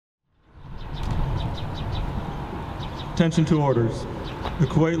Attention to orders. The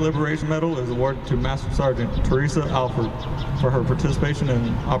Kuwait Liberation Medal is awarded to Master Sgt. Teresa Alford for her participation in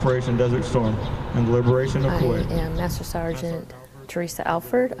Operation Desert Storm and the liberation of Kuwait. I am Master Sgt. Teresa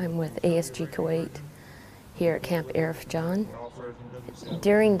Alford. I'm with ASG Kuwait here at Camp Arifjan.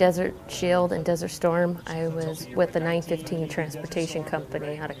 During Desert Shield and Desert Storm, I was with the 915 Transportation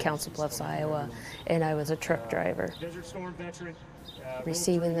Company out of Council Bluffs, Iowa, and I was a truck driver.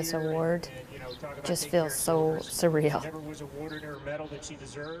 Receiving this award just feels so surreal.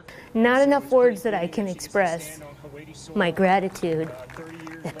 Not enough words that I can express my gratitude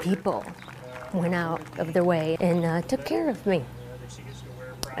that people went out of their way and took care of me.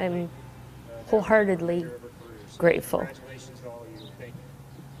 I'm wholeheartedly grateful.